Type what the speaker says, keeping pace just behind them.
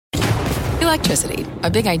electricity, a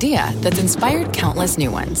big idea that's inspired countless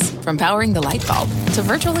new ones. From powering the light bulb to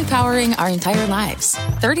virtually powering our entire lives.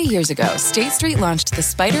 30 years ago, State Street launched the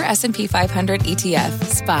SPDR S&P 500 ETF,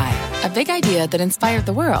 SPY. A big idea that inspired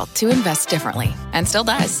the world to invest differently. And still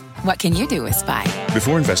does. What can you do with SPY?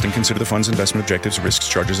 Before investing, consider the fund's investment objectives, risks,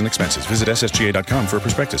 charges, and expenses. Visit ssga.com for a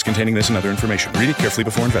prospectus containing this and other information. Read it carefully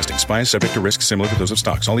before investing. SPY is subject to risks similar to those of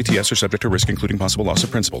stocks. All ETFs are subject to risk, including possible loss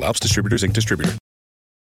of principal. Alps Distributors, Inc. Distributor.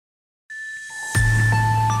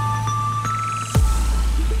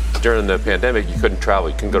 During the pandemic, you couldn't travel,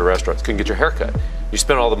 you couldn't go to restaurants, couldn't get your hair cut. You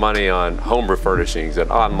spent all the money on home refurnishings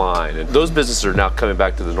and online, and those businesses are now coming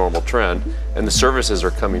back to the normal trend, and the services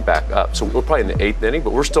are coming back up. So we're probably in the 8th inning,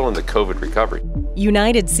 but we're still in the COVID recovery.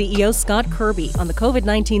 United CEO Scott Kirby on the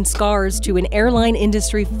COVID-19 scars to an airline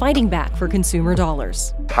industry fighting back for consumer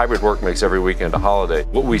dollars. Hybrid work makes every weekend a holiday.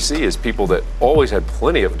 What we see is people that always had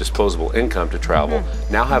plenty of disposable income to travel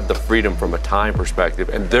now have the freedom from a time perspective,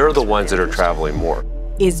 and they're the ones that are traveling more.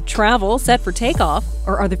 Is travel set for takeoff,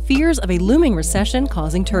 or are the fears of a looming recession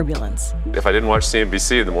causing turbulence? If I didn't watch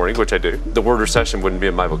CNBC in the morning, which I do, the word recession wouldn't be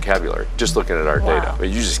in my vocabulary, just looking at our data. But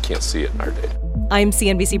you just can't see it in our data. I'm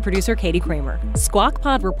CNBC producer Katie Kramer. Squawk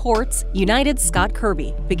Pod reports United's Scott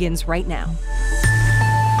Kirby begins right now.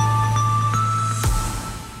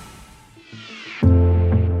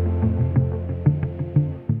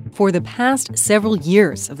 For the past several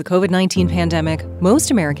years of the COVID-19 pandemic,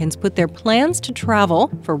 most Americans put their plans to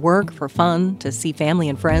travel, for work, for fun, to see family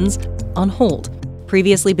and friends, on hold.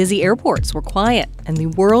 Previously busy airports were quiet, and the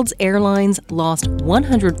world's airlines lost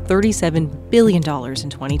 $137 billion in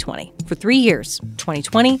 2020. For 3 years,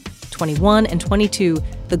 2020, 21, and 22,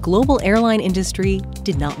 the global airline industry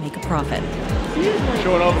did not make a profit.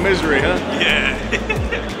 Showing all the misery, huh? Yeah.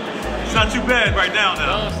 It's not too bad right now,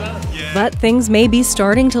 Yeah. But things may be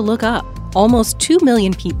starting to look up. Almost 2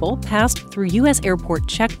 million people passed through U.S. airport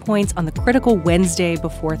checkpoints on the critical Wednesday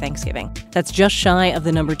before Thanksgiving. That's just shy of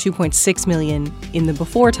the number 2.6 million in the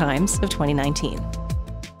before times of 2019.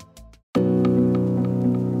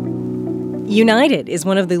 United is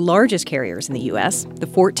one of the largest carriers in the U.S. The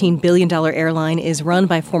 $14 billion airline is run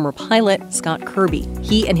by former pilot Scott Kirby.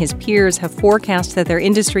 He and his peers have forecast that their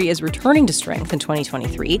industry is returning to strength in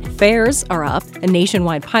 2023. Fares are up, a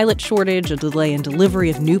nationwide pilot shortage, a delay in delivery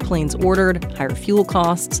of new planes ordered, higher fuel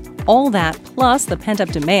costs. All that, plus the pent-up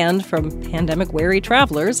demand from pandemic-weary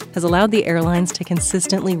travelers, has allowed the airlines to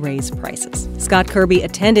consistently raise prices. Scott Kirby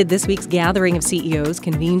attended this week's gathering of CEOs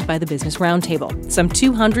convened by the Business Roundtable. Some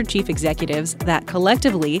 200 chief executives that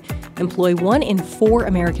collectively employ 1 in 4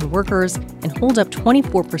 American workers and hold up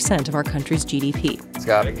 24% of our country's GDP.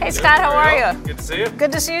 Scott. Hey, Scott, how are you? Good to see you.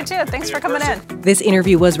 Good to see you, too. Thanks for coming in. This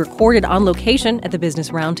interview was recorded on location at the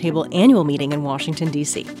Business Roundtable annual meeting in Washington,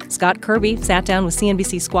 D.C. Scott Kirby sat down with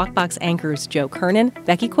CNBC Squawk Box anchors Joe Kernan,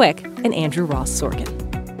 Becky Quick, and Andrew Ross Sorkin.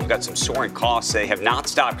 We've got some soaring costs. They have not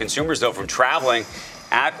stopped consumers, though, from traveling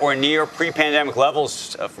at or near pre-pandemic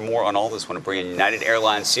levels. For more on all this, I want to bring in United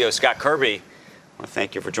Airlines CEO Scott Kirby. I want to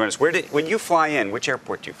thank you for joining us. When you fly in, which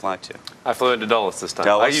airport do you fly to? I flew into Dulles this time.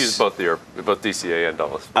 Dulles? I use both DCA and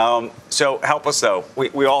Dulles. So help us, though.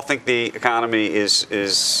 We all think the economy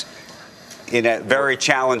is in a very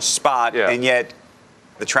challenged spot, and yet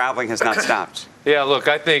the traveling has not stopped. Yeah, look,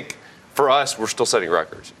 I think for us, we're still setting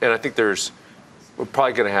records. And I think we're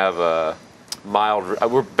probably going to have a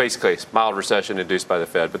mild recession induced by the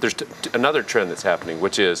Fed. But there's another trend that's happening,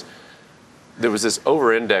 which is there was this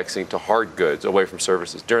over-indexing to hard goods away from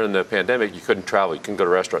services. During the pandemic, you couldn't travel, you couldn't go to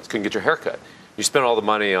restaurants, couldn't get your hair cut. You spent all the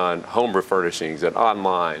money on home refurnishings and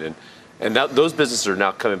online, and those businesses are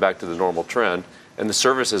now coming back to the normal trend, and the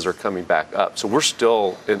services are coming back up. So we're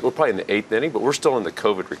probably in the 8th inning, but we're still in the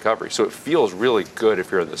COVID recovery. So it feels really good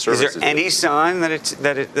if you're in the services. Is there any sign that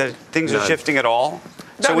things are shifting at all?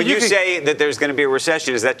 So when you say that there's going to be a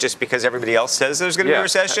recession, is that just because everybody else says there's going to be a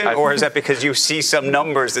recession? Or is that because you see some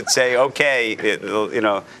numbers that say, okay,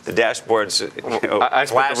 the dashboard's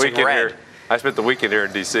flashing red? I spent the weekend here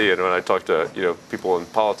in D.C., and when I talked to people in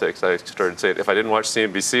politics, I started saying if I didn't watch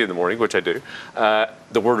CNBC in the morning, which I do,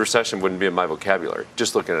 the word recession wouldn't be in my vocabulary,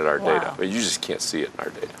 just looking at our data. But you just can't see it in our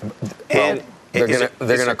data. And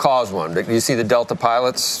they're going to cause one. You see the Delta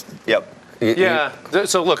pilots? Yep.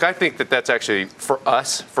 So look, I think that's actually for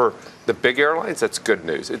us, for the big airlines, that's good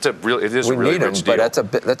news. It is a really rich deal.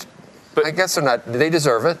 But I guess they're not. They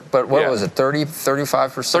deserve it. But what was it? 35%?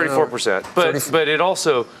 34%. But it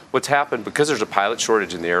also, what's happened because there's a pilot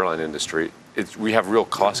shortage in the airline industry. We have real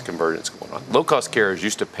cost convergence going on. Low-cost carriers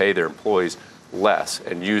used to pay their employees less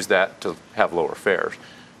and use that to have lower fares.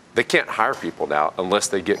 They can't hire people now unless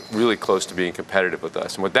they get really close to being competitive with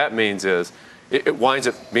us. And what that means is, it winds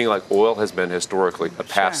up being like oil has been historically a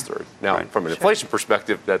pass-through. Now, from an inflation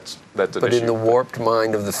perspective, that's an issue. But in the warped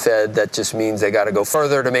mind of the Fed, that just means they got to go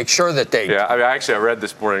further to make sure that they. Yeah, I read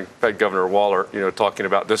this morning Fed Governor Waller, talking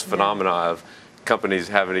about this phenomena of companies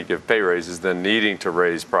having to give pay raises, then needing to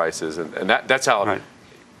raise prices, and that's how. Right.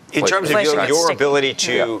 In terms of your ability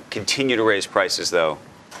to continue to raise prices, though,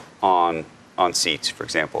 on seats, for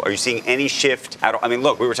example, are you seeing any shift at all? I mean,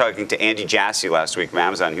 look, we were talking to Andy Jassy last week from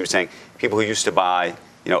Amazon. He was saying people who used to buy,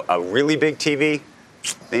 a really big TV,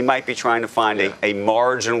 they might be trying to find a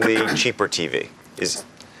marginally cheaper TV.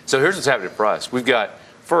 So here's what's happening for us. We've got,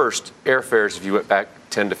 first, airfares, if you went back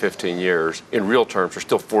 10 to 15 years, in real terms, are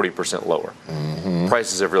still 40% lower. Mm-hmm.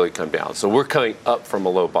 Prices have really come down. So we're coming up from a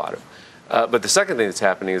low bottom. But the second thing that's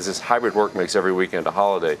happening is this hybrid work makes every weekend a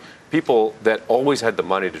holiday. People that always had the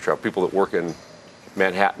money to travel, people that work in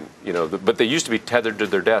Manhattan, but they used to be tethered to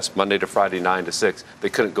their desk Monday to Friday, 9 to 6. They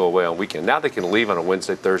couldn't go away on weekend. Now they can leave on a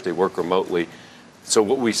Wednesday, Thursday, work remotely. So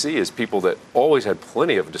what we see is people that always had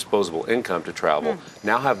plenty of disposable income to travel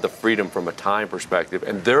now have the freedom from a time perspective,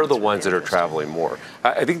 and they're the ones that are traveling more.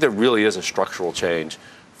 I think there really is a structural change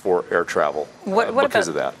for air travel because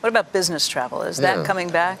of that. What about business travel? Is that coming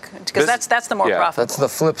back? Because that's the more profitable. That's the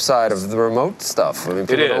flip side of the remote stuff. I mean,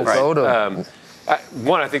 people don't go to.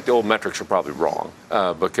 One, I think the old metrics are probably wrong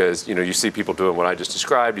because you see people doing what I just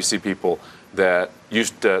described. You see people that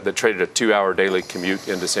that traded a 2-hour daily commute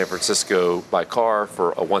into San Francisco by car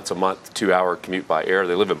for a once a month 2-hour commute by air.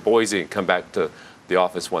 They live in Boise and come back to the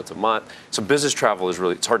office once a month. So business travel is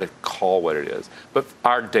really, it's hard to call what it is. But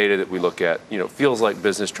our data that we look at, feels like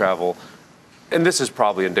business travel, and this is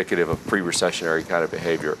probably indicative of pre-recessionary kind of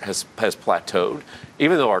behavior, has plateaued,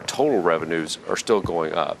 even though our total revenues are still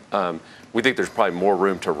going up. We think there's probably more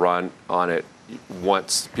room to run on it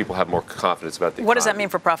once people have more confidence about the economy. What does that mean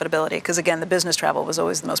for profitability? Because again, the business travel was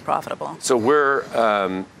always the most profitable. So we're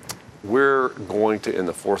going to, in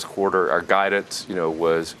the fourth quarter, our guidance,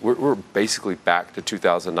 was we're basically back to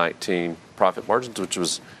 2019 profit margins, which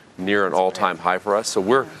was near an all-time high for us. So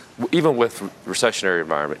we're, even with recessionary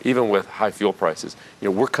environment, even with high fuel prices,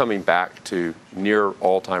 we're coming back to near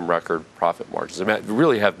all-time record profit margins. I mean, we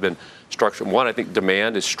really have been structural. One, I think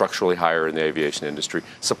demand is structurally higher in the aviation industry.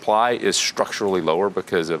 Supply is structurally lower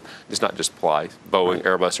because of, it's not just supply. Boeing,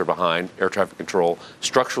 Airbus are behind, air traffic control.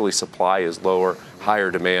 Structurally, supply is lower,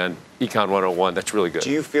 higher demand. Econ 101, that's really good.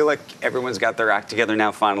 Do you feel like everyone's got their act together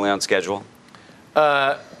now, finally on schedule?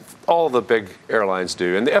 All the big airlines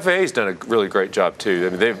do, and the FAA's done a really great job too.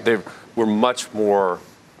 I mean, we're much more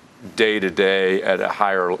day-to-day at a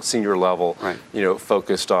higher senior level,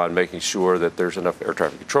 focused on making sure that there's enough air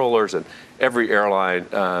traffic controllers, and every airline,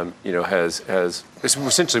 has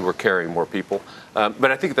essentially we're carrying more people.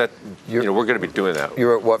 But I think that we're going to be doing that.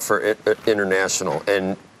 You're at what for international,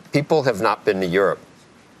 and people have not been to Europe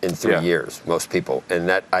in 3 years, most people, and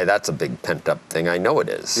that's a big pent-up thing. I know it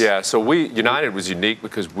is. Yeah, so United was unique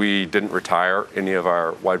because we didn't retire any of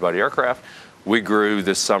our wide-body aircraft. We grew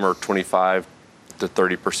this summer 25 to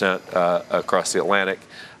 30% across the Atlantic,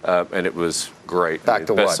 and it was great. Back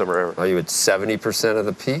to best what? Summer ever. Are you at 70% of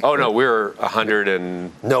the peak? Oh no, we're 100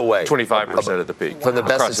 and no way 25% of the peak. From the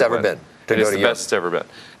best it's ever been. It's the best it's ever been.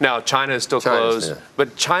 Now China is still closed,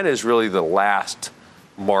 but China is really the last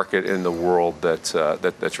market in the world that's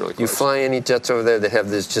really close. You fly any jets over there that have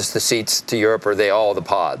just the seats to Europe, or are they all the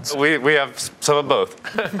pods? We have some of both.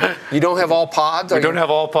 You don't have all pods? We don't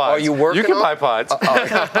have all pods. Are you working? You can buy pods.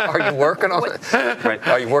 Are you working on it? Right.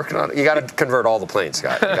 Are you working on it? You got to convert all the planes,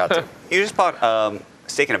 Scott. You got to. You just bought a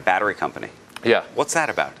stake in a battery company. Yeah. What's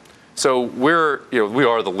that about? So we are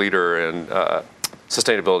the leader in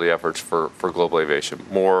sustainability efforts for global aviation.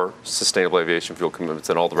 More sustainable aviation fuel commitments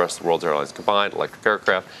than all the rest of the world's airlines combined, electric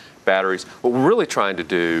aircraft, batteries. What we're really trying to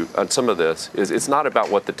do on some of this is it's not about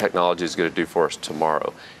what the technology is going to do for us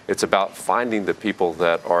tomorrow. It's about finding the people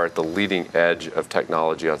that are at the leading edge of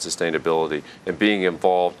technology on sustainability and being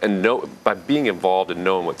involved, and by being involved and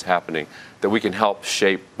knowing what's happening, that we can help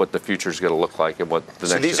shape what the future is going to look like and what the next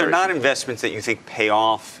generation. So these are not investments that you think pay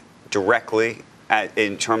off directly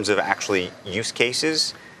in terms of actually use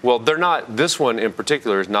cases? Well, they're not. This one in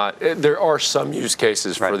particular is not. There are some use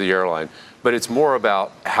cases for the airline, but it's more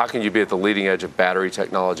about how can you be at the leading edge of battery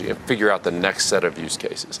technology and figure out the next set of use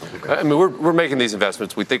cases. Okay. I mean, we're making these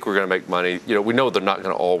investments. We think we're going to make money. We know they're not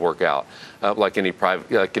going to all work out, like any kind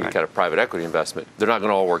of private equity investment. They're not going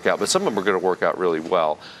to all work out, but some of them are going to work out really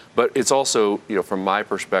well. But it's also, from my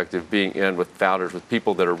perspective, being in with founders, with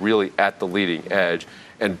people that are really at the leading edge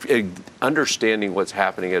and understanding what's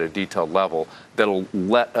happening at a detailed level that'll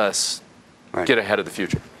let us get ahead of the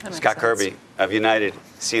future. Scott Kirby of United.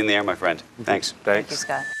 See you in the air, my friend. Thanks. Thank you,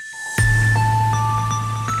 Scott.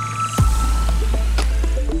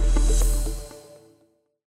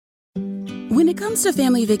 it comes to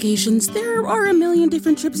family vacations, there are a million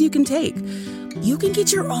different trips you can take. You can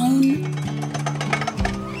get your own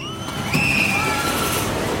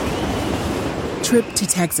trip to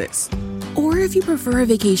Texas. Or if you prefer a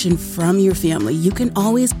vacation from your family, you can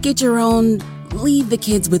always get your own leave the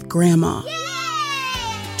kids with grandma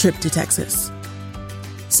trip to Texas.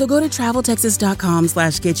 So go to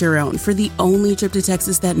traveltexas.com/get-your-own for the only trip to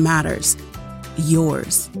Texas that matters.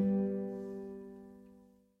 Yours.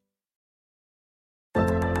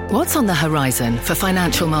 What's on the horizon for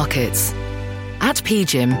financial markets? At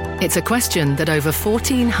PGIM, it's a question that over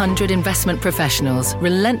 1,400 investment professionals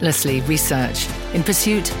relentlessly research in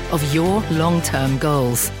pursuit of your long-term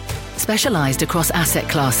goals. Specialized across asset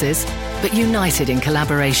classes, but united in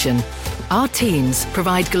collaboration, our teams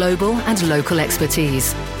provide global and local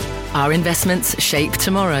expertise. Our investments shape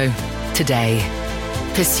tomorrow, today.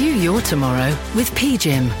 Pursue your tomorrow with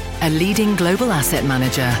PGIM, a leading global asset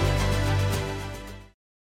manager.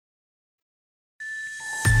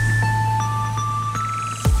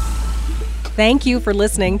 Thank you for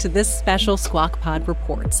listening to this special Squawk Pod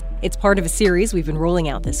Reports. It's part of a series we've been rolling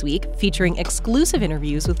out this week, featuring exclusive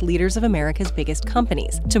interviews with leaders of America's biggest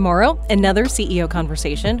companies. Tomorrow, another CEO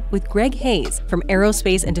conversation with Greg Hayes from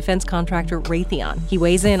aerospace and defense contractor Raytheon. He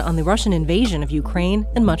weighs in on the Russian invasion of Ukraine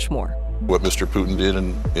and much more. What Mr. Putin did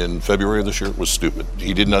in February of this year was stupid.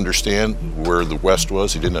 He didn't understand where the West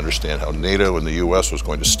was. He didn't understand how NATO and the U.S. was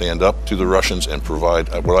going to stand up to the Russians and provide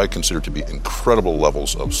what I consider to be incredible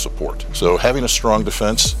levels of support. So having a strong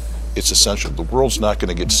defense, it's essential. The world's not going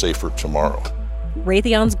to get safer tomorrow.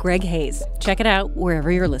 Raytheon's Greg Hayes. Check it out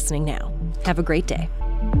wherever you're listening now. Have a great day.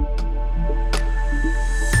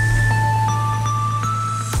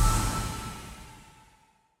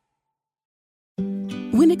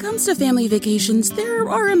 When it comes to family vacations, there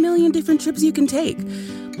are a million different trips you can take.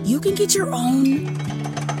 You can get your own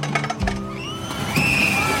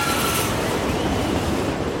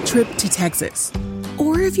trip to Texas.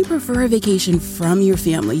 Or if you prefer a vacation from your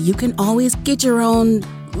family, you can always get your own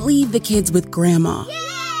leave the kids with grandma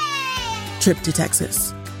trip to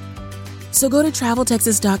Texas. So go to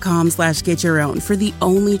traveltexas.com/get-your-own for the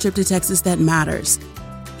only trip to Texas that matters.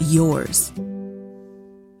 Yours.